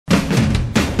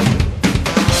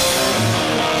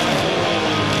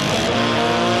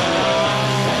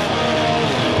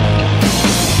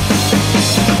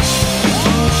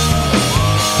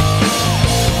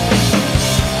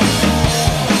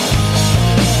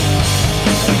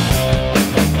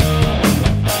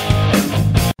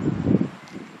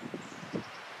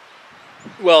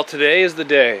Well, today is the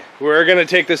day. We're gonna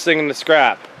take this thing into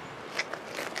scrap.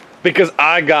 Because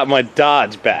I got my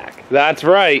Dodge back. That's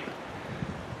right.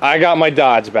 I got my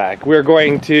Dodge back. We're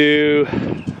going to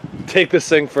take this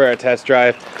thing for a test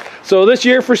drive. So this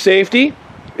year for safety,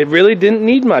 it really didn't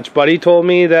need much. Buddy told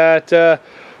me that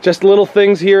just little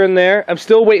things here and there. I'm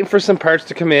still waiting for some parts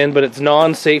to come in, but it's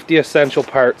non-safety essential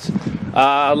parts.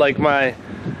 Like my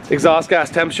exhaust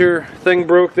gas temperature thing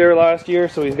broke there last year,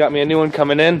 so he's got me a new one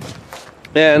coming in.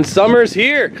 And summer's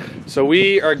here, so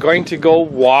we are going to go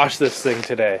wash this thing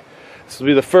today. This will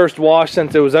be the first wash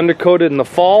since it was undercoated in the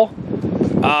fall.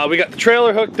 We got the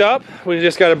trailer hooked up. We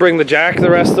just got to bring the jack the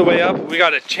rest of the way up. We got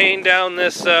to chain down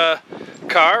this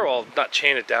car. Well, not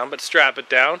chain it down, but strap it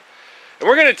down. And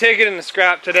we're going to take it into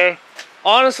scrap today.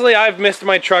 Honestly, I've missed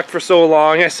my truck for so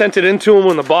long. I sent it into him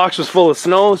when the box was full of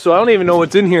snow, so I don't even know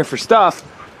what's in here for stuff.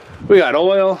 We got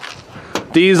oil,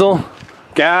 diesel,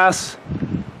 gas,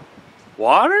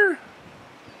 water?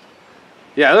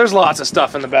 Yeah, there's lots of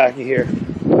stuff in the back of here.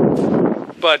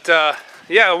 But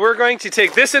yeah, we're going to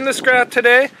take this into scrap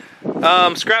today.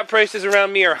 Scrap prices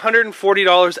around me are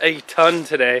 $140 a ton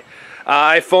today.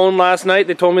 I phoned last night.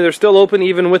 They told me they're still open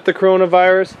even with the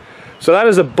coronavirus. So that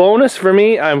is a bonus for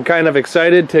me. I'm kind of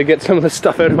excited to get some of this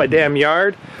stuff out of my damn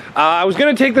yard. I was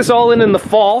going to take this all in the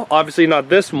fall. Obviously not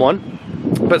this one.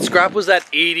 But scrap was at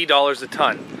 $80 a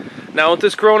ton. Now with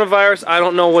this coronavirus, I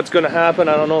don't know what's going to happen.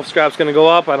 I don't know if scrap's going to go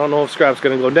up. I don't know if scrap's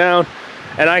going to go down.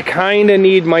 And I kind of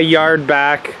need my yard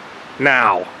back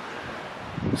now.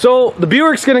 So the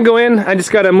Buick's going to go in. I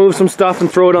just got to move some stuff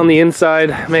and throw it on the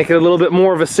inside. Make it a little bit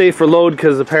more of a safer load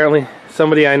because apparently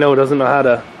somebody I know doesn't know how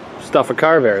to stuff a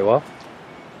car very well.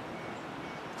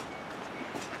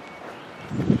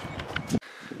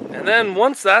 And then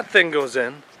once that thing goes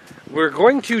in, we're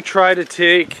going to try to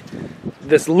take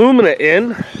this Lumina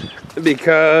in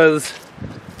because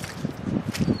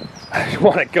I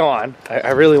want it gone. I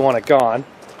really want it gone.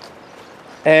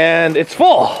 And it's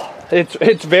full.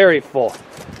 It's very full.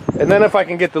 And then if I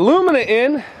can get the Lumina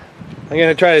in, I'm going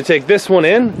to try to take this one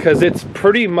in because it's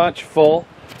pretty much full.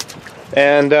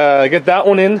 And get that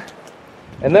one in.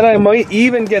 And then I might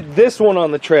even get this one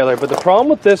on the trailer. But the problem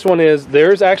with this one is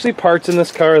there's actually parts in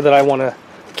this car that I want to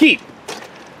keep.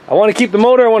 I want to keep the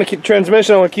motor, I want to keep the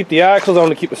transmission, I want to keep the axles, I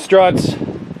want to keep the struts.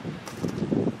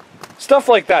 Stuff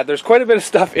like that. There's quite a bit of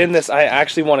stuff in this I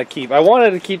actually want to keep. I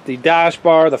wanted to keep the dash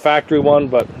bar, the factory one,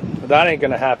 but that ain't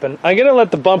going to happen. I'm going to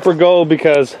let the bumper go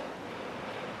because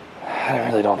I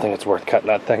really don't think it's worth cutting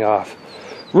that thing off.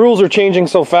 Rules are changing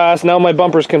so fast. Now my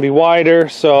bumpers can be wider,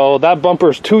 so that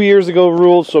bumper's 2 years ago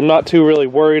ruled, so I'm not too really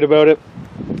worried about it.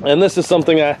 And this is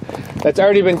something that's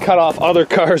already been cut off other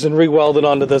cars and re-welded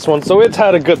onto this one, so it's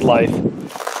had a good life.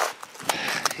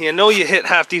 You know you hit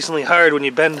half decently hard when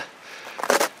you bend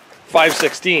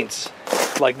 5/16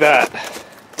 like that.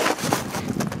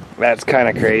 That's kind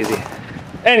of crazy.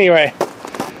 Anyway,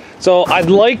 so I'd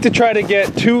like to try to get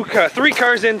 3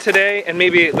 cars in today and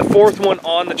maybe the 4th one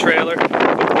on the trailer.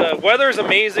 But the weather is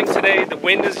amazing today. The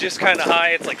wind is just kind of high.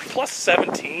 It's like plus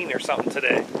 17 or something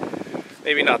today.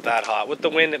 Maybe not that hot. With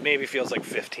the wind, it maybe feels like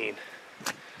 15.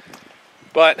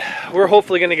 But we're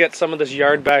hopefully going to get some of this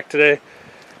yard back today.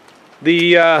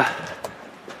 That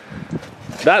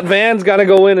van's got to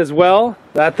go in as well.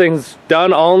 That thing's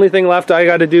done. Only thing left I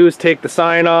got to do is take the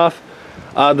sign off.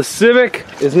 The Civic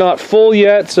is not full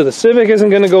yet, so the Civic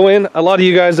isn't going to go in. A lot of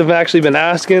you guys have actually been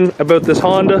asking about this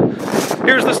Honda.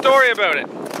 Here's the story about it.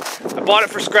 I bought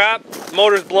it for scrap. The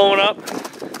motor's blowing up.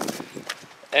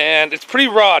 And it's pretty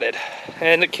rotted.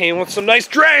 And it came with some nice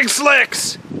drag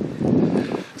slicks.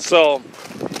 So,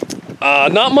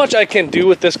 not much I can do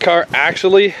with this car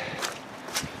actually.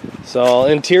 So,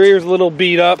 interior's a little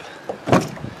beat up.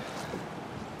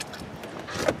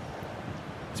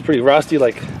 It's pretty rusty.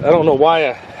 Like, I don't know why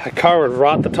a car would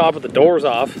rot the top of the doors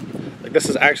off. Like, this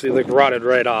is actually like rotted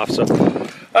right off. So,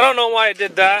 I don't know why I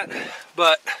did that.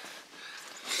 But,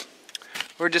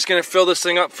 we're just going to fill this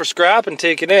thing up for scrap and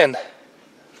take it in.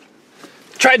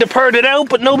 Tried to part it out,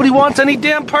 but nobody wants any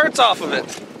damn parts off of it.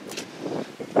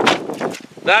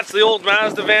 That's the old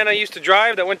Mazda van I used to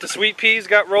drive that went to Sweet Peas,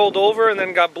 got rolled over, and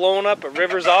then got blown up at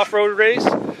Rivers Off-Road Race.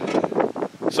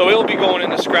 So it'll be going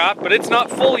into scrap, but it's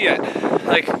not full yet.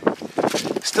 Like,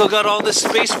 still got all this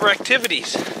space for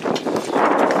activities.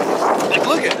 Like,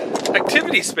 look at it,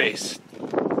 activity space.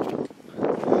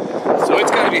 So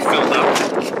it's got to be filled up.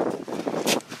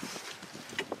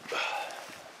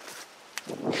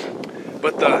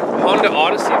 But the Honda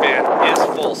Odyssey van is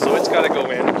full, so it's got to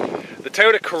go in. The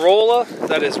Toyota Corolla,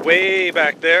 that is way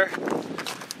back there,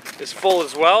 is full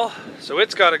as well, so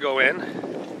it's got to go in.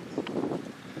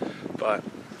 But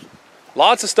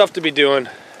Lots of stuff to be doing,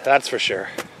 that's for sure.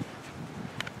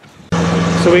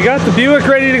 So we got the Buick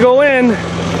ready to go in.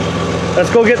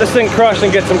 Let's go get this thing crushed and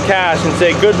get some cash and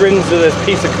say good riddance to this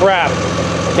piece of crap.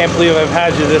 Can't believe I've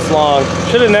had you this long.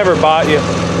 Should have never bought you.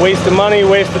 Waste of money,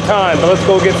 waste of time, but let's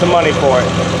go get some money for it.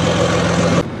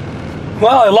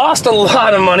 Well, I lost a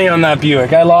lot of money on that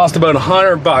Buick. I lost about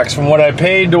 $100 from what I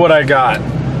paid to what I got.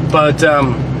 But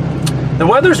the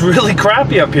weather's really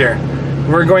crappy up here.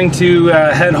 We're going to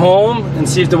head home and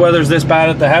see if the weather's this bad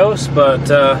at the house, but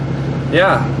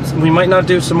yeah, we might not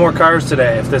do some more cars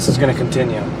today if this is going to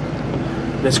continue.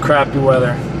 This crappy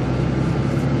weather.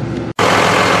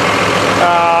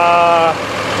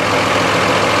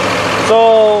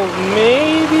 So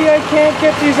maybe I can't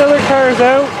get these other cars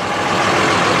out.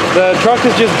 The truck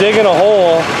is just digging a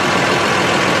hole.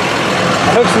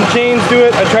 I hooked some chains to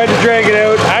it. I tried to drag it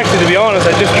out. Actually, to be honest,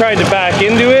 I just tried to back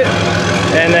into it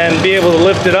and then be able to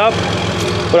lift it up,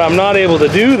 but I'm not able to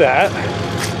do that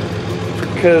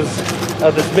because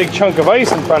of this big chunk of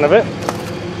ice in front of it.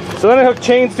 So then I hooked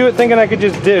chains to it thinking I could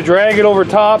just drag it over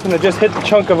top, and it just hit the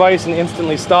chunk of ice and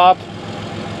instantly stopped.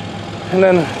 And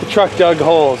then the truck dug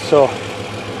holes. So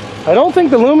I don't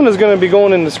think the Lumina is going to be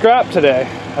going into scrap today.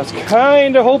 I was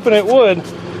kind of hoping it would.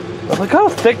 But look how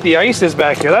thick the ice is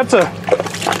back here. That's a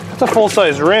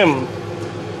full-size rim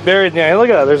buried in there. Look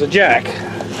at that, there's a jack.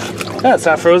 That's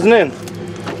not frozen in.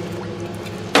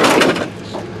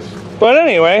 But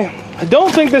anyway, I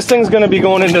don't think this thing's going to be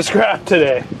going into scrap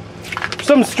today. For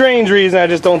some strange reason, I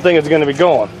just don't think it's going to be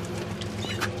going.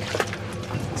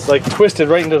 It's like twisted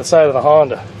right into the side of the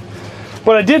Honda.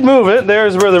 But I did move it.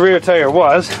 There's where the rear tire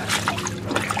was.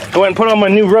 I went and put on my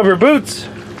new rubber boots.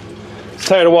 I'm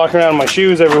tired of walking around in my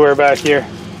shoes everywhere back here.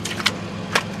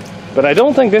 But I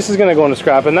don't think this is going to go into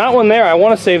scrap. And that one there, I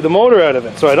want to save the motor out of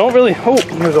it. So I don't really, oh,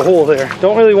 there's a hole there.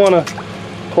 Don't really want to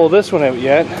pull this one out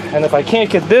yet. And if I can't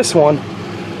get this one,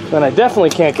 then I definitely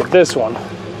can't get this one.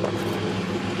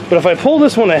 But if I pull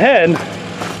this one ahead,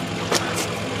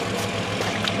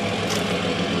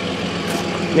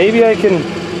 maybe I can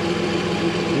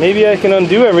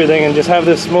undo everything and just have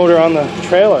this motor on the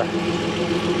trailer.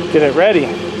 Get it ready.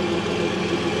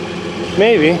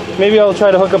 Maybe I'll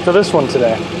try to hook up to this one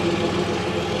today.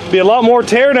 Be a lot more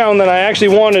teardown than I actually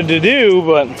wanted to do,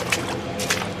 but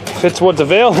if it's what's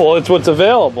available, it's what's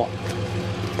available.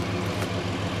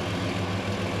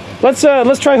 Let's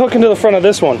try hooking to the front of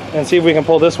this one and see if we can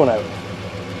pull this one out.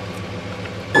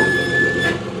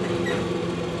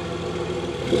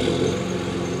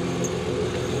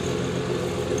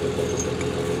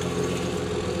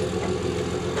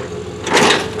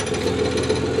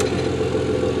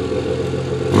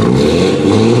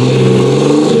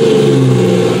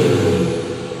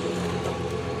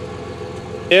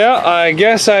 Yeah, I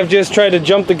guess I've just tried to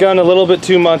jump the gun a little bit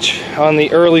too much on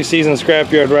the early season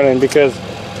scrapyard running, because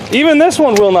even this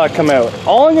one will not come out.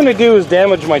 All I'm going to do is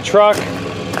damage my truck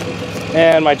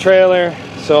and my trailer,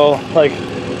 so like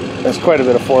there's quite a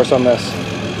bit of force on this.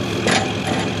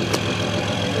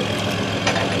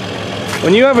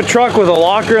 When you have a truck with a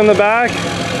locker in the back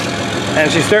and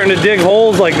she's starting to dig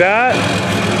holes like that,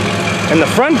 and the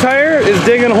front tire is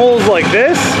digging holes like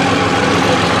this,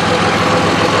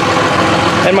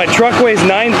 and my truck weighs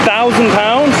 9,000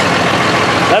 pounds,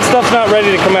 that stuff's not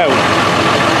ready to come out.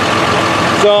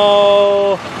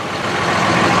 So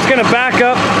it's gonna back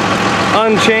up,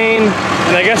 unchain,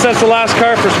 and I guess that's the last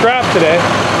car for scrap today.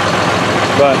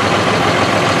 But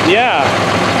yeah,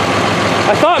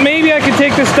 I thought maybe I could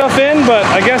take this stuff in, but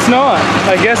I guess not.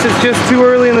 I guess it's just too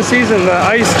early in the season. The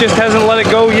ice just hasn't let it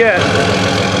go yet.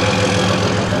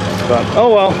 But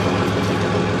oh well.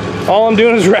 All I'm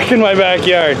doing is wrecking my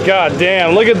backyard. God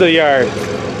damn, look at the yard.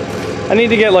 I need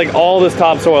to get like all this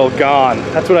topsoil gone.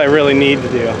 That's what I really need to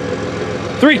do.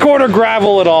 3/4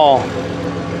 gravel at all.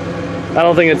 I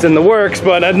don't think it's in the works,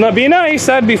 but that'd be nice,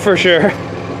 that'd be for sure.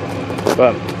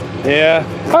 But yeah,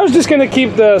 I was just gonna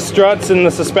keep the struts and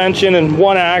the suspension and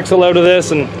one axle out of this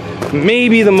and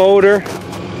maybe the motor,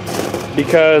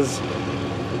 because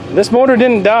this motor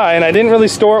didn't die and I didn't really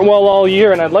store it well all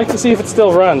year, and I'd like to see if it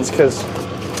still runs, because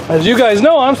as you guys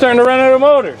know, I'm starting to run out of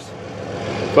motors.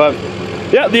 But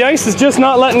yeah, the ice is just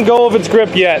not letting go of its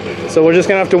grip yet, so we're just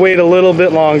gonna have to wait a little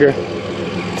bit longer.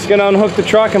 Just gonna unhook the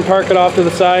truck and park it off to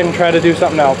the side and try to do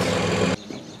something else.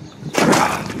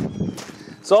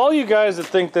 So all you guys that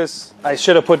think this, I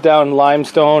should have put down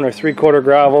limestone or 3/4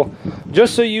 gravel,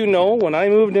 just so you know, when I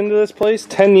moved into this place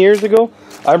 10 years ago,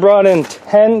 I brought in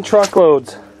 10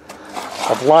 truckloads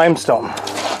of limestone.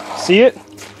 See it?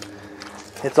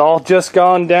 It's all just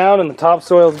gone down and the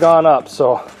topsoil's gone up,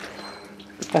 so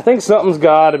I think something's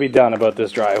got to be done about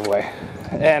this driveway,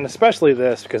 and especially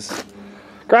this, because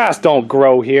Grass don't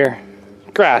grow here.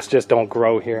 Grass just don't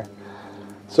grow here.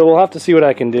 So we'll have to see what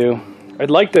I can do. I'd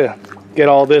like to get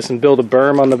all this and build a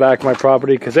berm on the back of my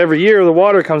property, because every year the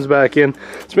water comes back in.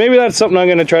 So maybe that's something I'm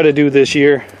going to try to do this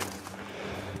year.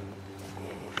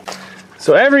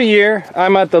 So every year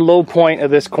I'm at the low point of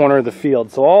this corner of the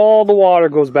field. So all the water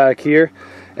goes back here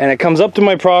and it comes up to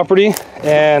my property,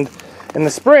 and in the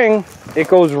spring it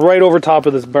goes right over top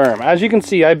of this berm. As you can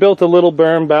see, I built a little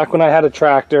berm back when I had a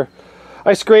tractor.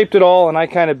 I scraped it all and I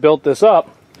kind of built this up.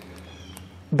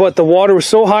 But the water was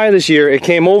so high this year, it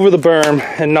came over the berm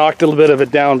and knocked a little bit of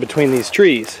it down between these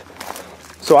trees.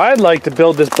 So I'd like to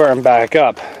build this berm back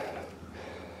up.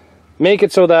 Make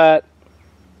it so that,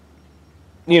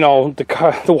 you know,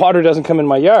 the water doesn't come in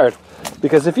my yard.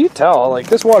 Because if you tell, like,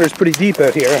 this water's pretty deep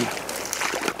out here. And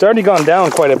it's already gone down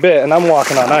quite a bit and I'm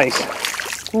walking on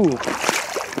ice. Ooh.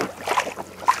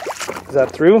 Is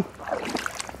that through?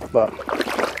 But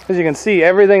as you can see,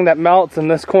 everything that melts in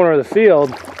this corner of the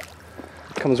field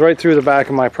comes right through the back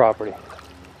of my property.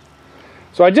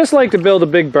 So I just like to build a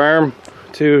big berm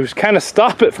to kind of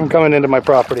stop it from coming into my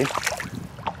property.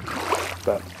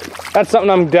 But that's something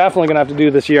I'm definitely gonna have to do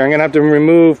this year. I'm gonna have to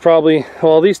remove probably,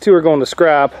 well, these two are going to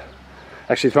scrap.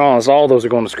 Actually, to be honest, all those are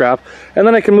going to scrap. And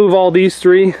then I can move all these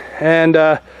three and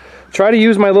try to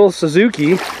use my little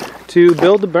Suzuki to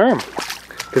build the berm,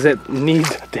 because it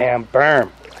needs a damn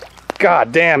berm.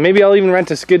 God damn, maybe I'll even rent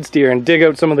a skid steer and dig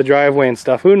out some of the driveway and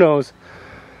stuff, who knows.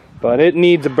 But it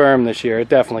needs a berm this year, it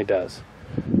definitely does.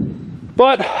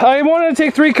 But I wanted to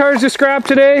take 3 cars to scrap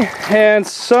today, and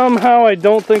somehow I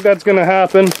don't think that's gonna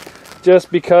happen,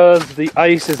 just because the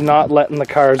ice is not letting the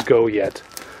cars go yet.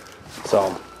 So,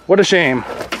 what a shame.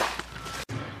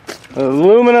 The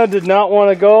Lumina did not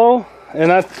want to go, and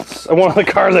that's one of the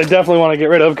cars I definitely want to get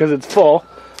rid of because it's full.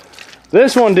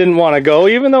 This one didn't want to go,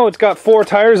 even though it's got 4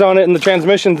 tires on it and the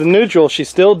transmission's in neutral, she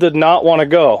still did not want to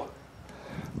go.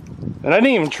 And I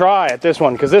didn't even try at this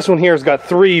one, because this one here has got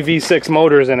 3 V6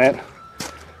 motors in it.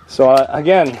 So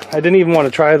again, I didn't even want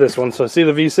to try this one. So see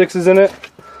the V6s in it?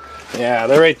 Yeah,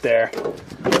 they're right there.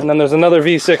 And then there's another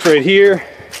V6 right here.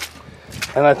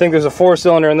 And I think there's a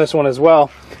 4-cylinder in this one as well.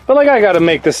 But like, I got to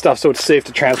make this stuff so it's safe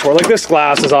to transport. Like, this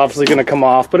glass is obviously going to come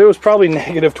off, but it was probably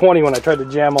 -20 when I tried to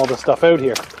jam all the stuff out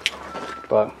here.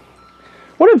 But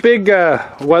what a big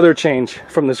weather change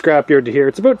from the scrapyard to here.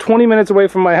 It's about 20 minutes away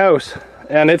from my house.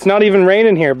 And it's not even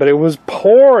raining here, but it was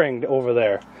pouring over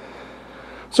there.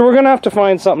 So we're going to have to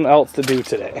find something else to do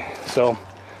today. So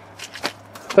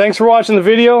thanks for watching the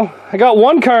video. I got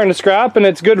 1 car in the scrap, and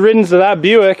it's good riddance to that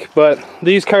Buick, but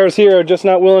these cars here are just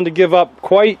not willing to give up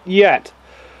quite yet.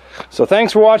 So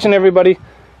thanks for watching, everybody,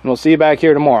 and we'll see you back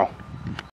here tomorrow.